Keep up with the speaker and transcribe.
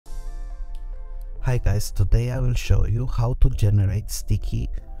Hi guys, today I will show you how to generate sticky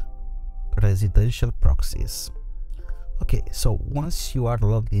residential proxies. Okay, so once you are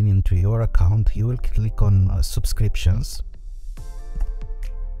logged in into your account, you will click on subscriptions.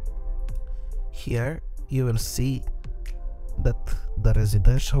 Here you will see that the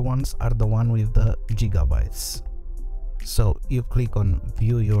residential ones are the one with the gigabytes. So you click on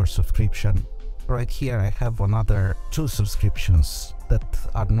view your subscription. Right here I have another 2 subscriptions that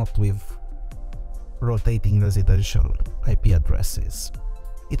are not with rotating residential IP addresses.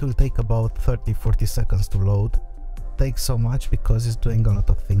 It will take about 30-40 seconds to load. Takes so much because it's doing a lot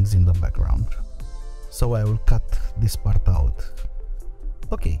of things in the background. So I will cut this part out.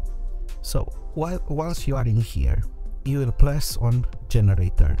 Okay, so once you are in here, you will press on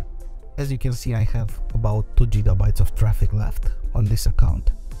generator. As you can see, I have about 2 gigabytes of traffic left on this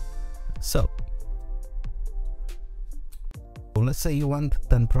account. So let's say you want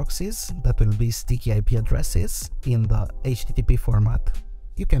 10 proxies that will be sticky IP addresses in the HTTP format.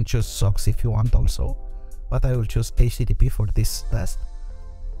 You can choose SOCKS if you want also, but I will choose HTTP for this test.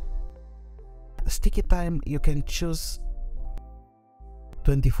 Sticky time, you can choose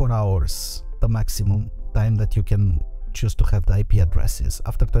 24 hours, the maximum time that you can choose to have the IP addresses.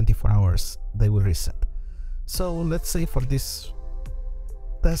 After 24 hours, they will reset. So let's say for this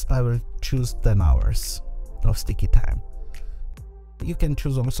test, I will choose 10 hours of sticky time. You can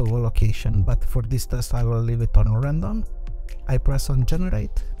choose also a location, but for this test I will leave it on random. I press on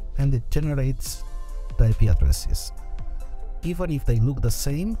generate and it generates the IP addresses. Even if they look the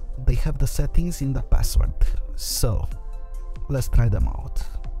same, they have the settings in the password. So let's try them out.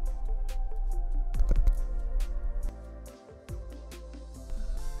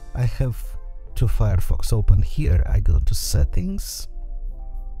 I have to Firefox open here. I go to settings.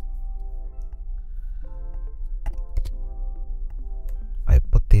 I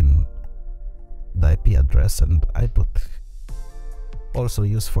put in the IP address and I put also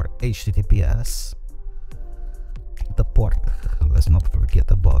use for HTTPS. The port, let's not forget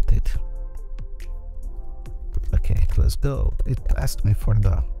about it. Okay, let's go. It asked me for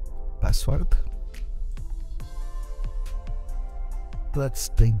the password. Let's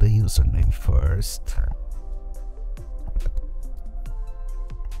take the username first.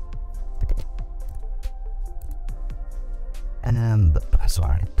 And the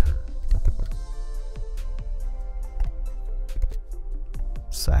password.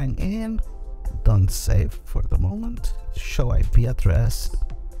 Sign in. Don't save for the moment. Show IP address.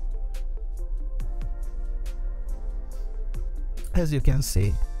 As you can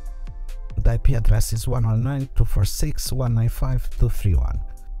see, the IP address is 109.246.195.231.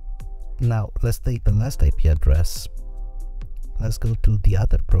 Now let's take the last IP address. Let's go to the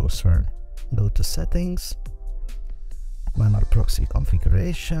other browser. Go to settings. Manual proxy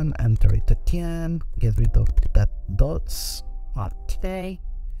configuration, enter it again, get rid of that dots, okay,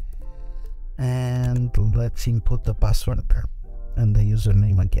 and let's input the password and the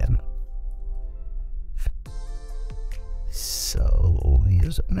username again. So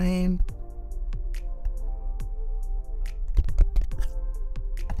username,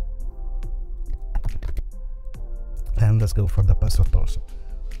 and let's go for the password also.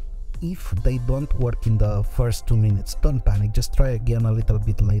 If they don't work in the first 2 minutes, don't panic, just try again a little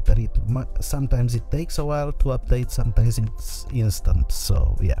bit later. Sometimes it takes a while to update, sometimes it's instant,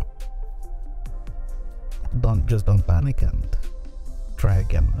 so yeah. Just don't panic and try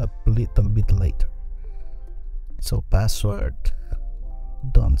again a little bit later. So password,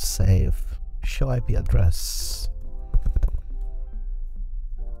 don't save, show IP address.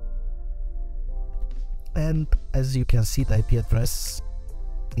 And as you can see, the IP address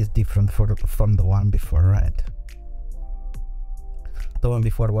is different from the one before, right? The one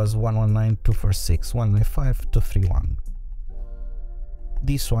before was 119.246.195.231.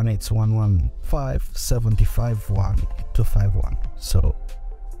 This one it's 115.75.1.251. So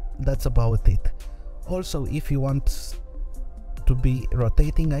that's about it. Also, if you want to be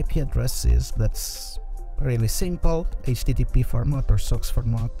rotating IP addresses, that's really simple. HTTP format or SOCKS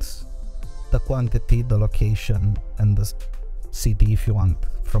format, the quantity, the location, and the city if you want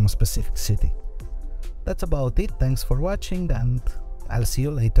from a specific city. That's about it. Thanks for watching and I'll see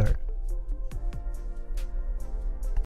you later.